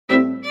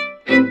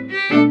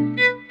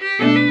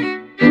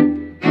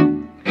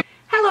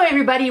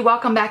everybody,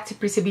 welcome back to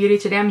Prisa Beauty.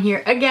 Today I'm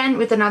here again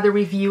with another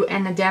review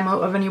and a demo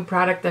of a new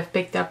product I've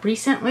picked up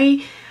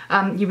recently.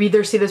 You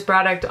either see this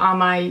product on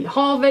my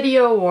haul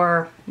video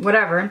or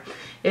whatever.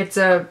 It's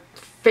a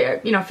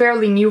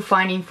fairly new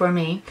finding for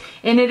me.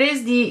 And it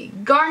is the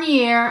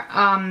Garnier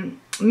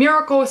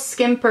Miracle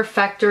Skin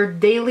Perfector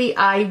Daily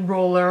Eye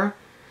Roller.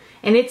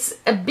 And it's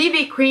a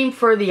BB cream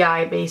for the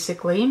eye,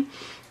 basically.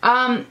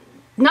 Not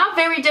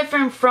very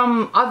different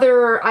from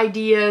other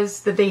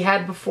ideas that they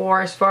had before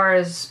as far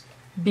as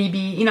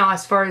BB,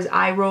 as far as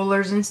eye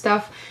rollers and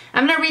stuff.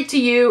 I'm going to read to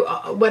you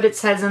what it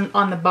says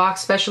on the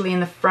box, especially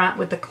in the front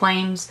with the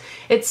claims.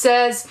 It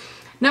says,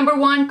 number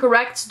 1,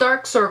 corrects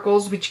dark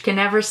circles, which can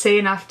never say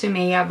enough to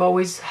me. I've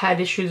always had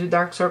issues with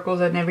dark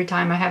circles, and every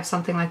time I have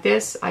something like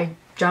this, I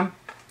jump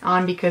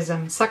on because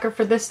I'm a sucker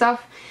for this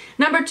stuff.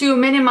 Number 2,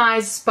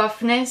 minimize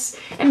puffiness,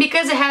 and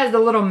because it has the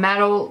little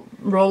metal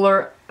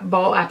roller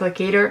ball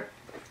applicator,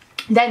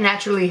 that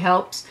naturally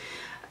helps.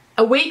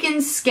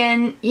 Awakens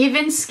skin,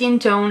 even skin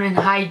tone, and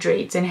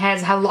hydrates, and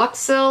has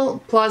haloxyl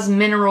plus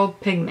mineral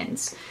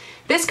pigments.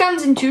 This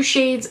comes in 2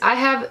 shades. I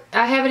have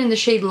it in the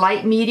shade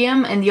light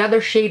medium, and the other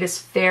shade is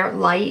fair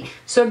light.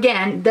 So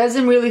again,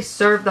 doesn't really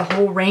serve the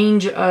whole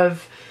range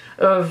of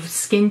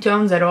skin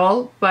tones at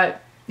all.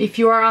 But if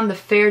you are on the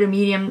fair to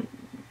medium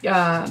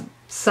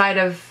side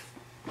of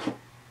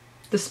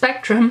the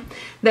spectrum,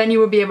 then you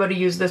will be able to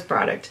use this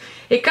product.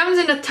 It comes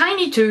in a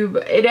tiny tube.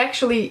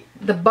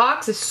 The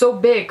box is so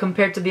big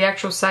compared to the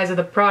actual size of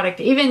the product,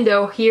 even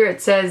though here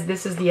it says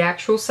this is the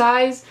actual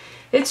size.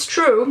 It's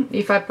true,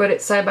 if I put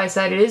it side by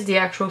side, it is the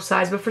actual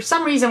size, but for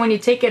some reason when you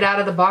take it out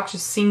of the box, it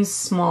seems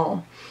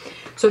small.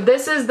 So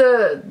this is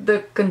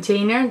the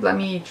container. Let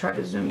me try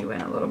to zoom you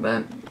in a little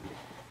bit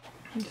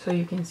so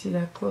you can see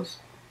that close.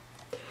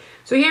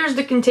 So here's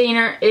the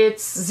container.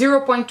 It's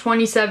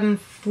 0.27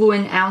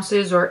 fluid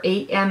ounces or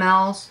 8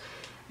 mLs.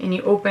 And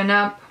you open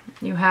up,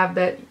 you have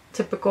that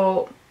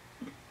typical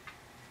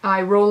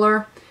eye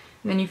roller.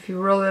 And then if you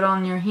roll it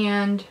on your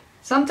hand,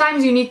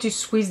 sometimes you need to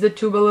squeeze the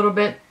tube a little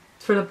bit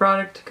for the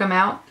product to come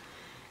out.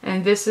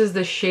 And this is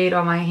the shade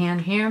on my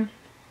hand here.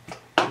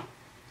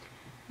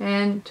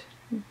 And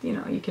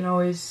you can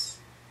always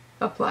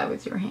apply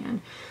with your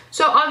hand.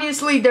 So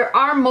obviously there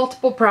are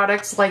multiple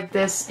products like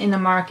this in the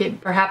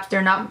market. Perhaps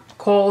they're not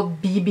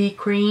called BB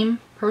cream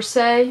per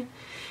se,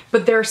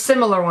 but there are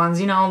similar ones.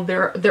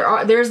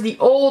 There's the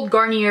old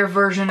Garnier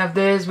version of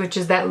this, which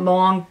is that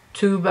long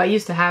tube. I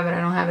used to have it,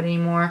 I don't have it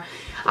anymore.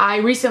 I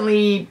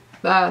recently,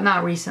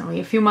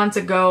 a few months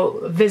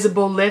ago,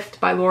 Visible Lift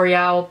by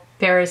L'Oreal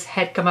Paris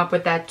had come up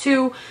with that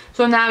too.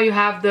 So now you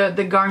have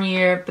the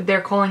Garnier, but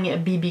they're calling it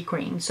a BB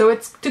cream. So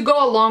it's to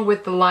go along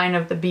with the line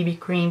of the BB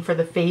cream for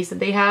the face that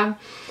they have.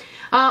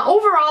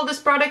 Overall, this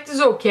product is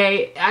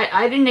okay.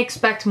 I didn't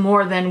expect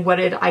more than what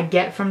I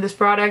get from this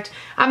product.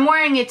 I'm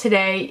wearing it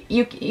today.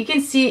 You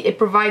can see it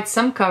provides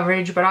some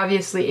coverage, but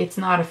obviously it's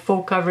not a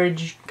full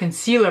coverage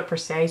concealer per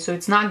se, so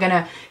it's not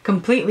gonna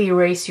completely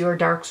erase your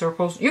dark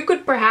circles. You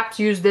could perhaps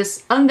use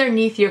this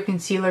underneath your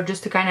concealer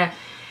just to kind of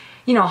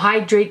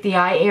hydrate the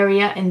eye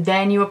area, and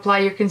then you apply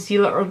your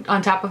concealer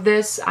on top of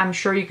this. I'm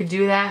sure you could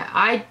do that.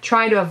 I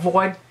try to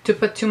avoid to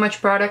put too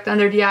much product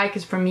under the eye,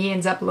 because for me it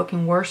ends up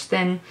looking worse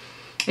than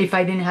if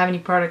I didn't have any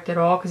product at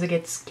all, because it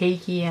gets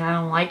cakey and I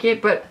don't like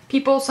it. But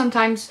people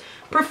sometimes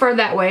prefer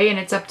that way, and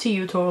it's up to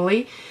you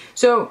totally.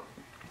 So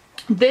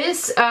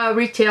this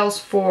retails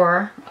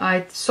for,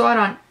 I saw it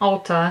on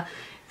Ulta,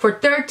 for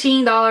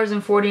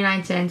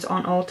 $13.49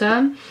 on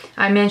Ulta.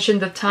 I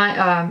mentioned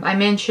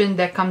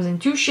that comes in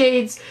 2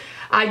 shades.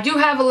 I do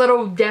have a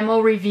little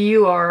demo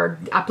review or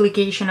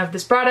application of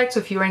this product,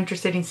 so if you're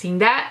interested in seeing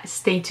that,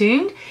 stay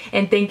tuned.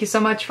 And thank you so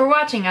much for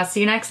watching. I'll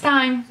see you next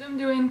time. Zoom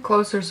you in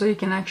closer so you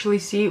can actually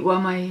see what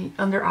my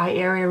under eye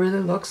area really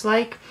looks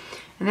like.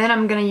 And then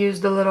I'm gonna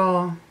use the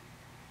little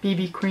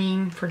BB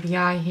cream for the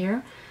eye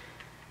here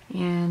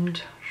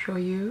and show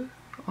you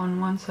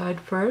on one side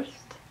first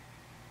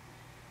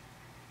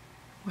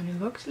what it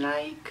looks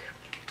like.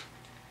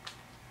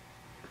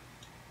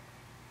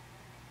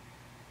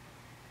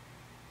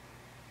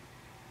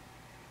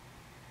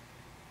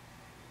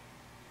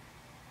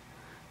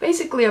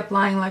 Basically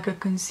applying like a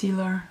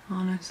concealer,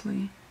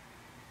 honestly.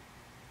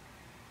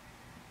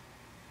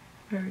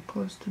 Very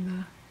close to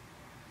the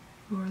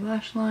lower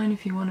lash line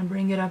if you want to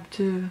bring it up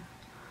to.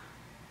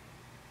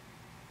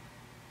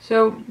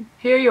 So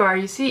here you are.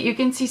 You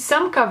can see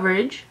some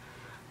coverage,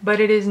 but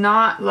it is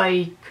not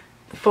like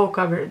full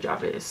coverage,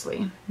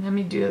 obviously. Let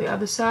me do the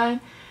other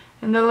side.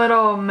 And the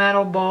little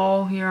metal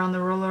ball here on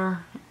the roller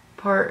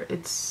part,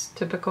 it's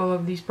typical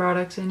of these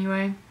products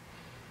anyway.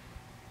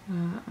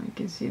 You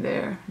can see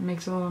there, it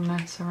makes a little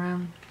mess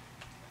around.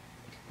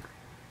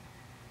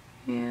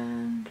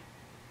 And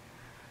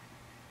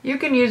you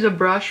can use a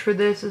brush for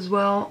this as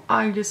well.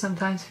 I just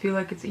sometimes feel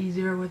like it's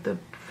easier with the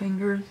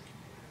fingers.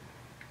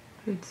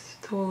 It's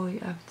totally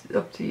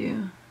up to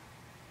you.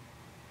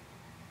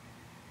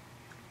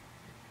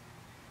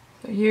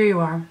 So here you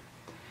are.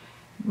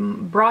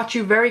 Brought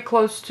you very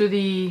close to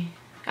the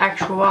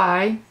actual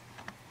eye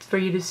for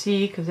you to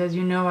see, because as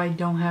you know, I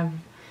don't have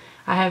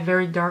I have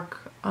very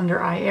dark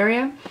under eye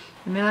area.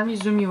 And then let me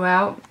zoom you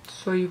out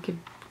so you could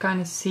kind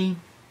of see.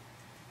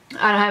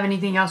 I don't have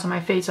anything else on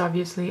my face,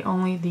 obviously,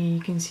 only the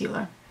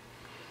concealer.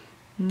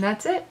 And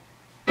that's it.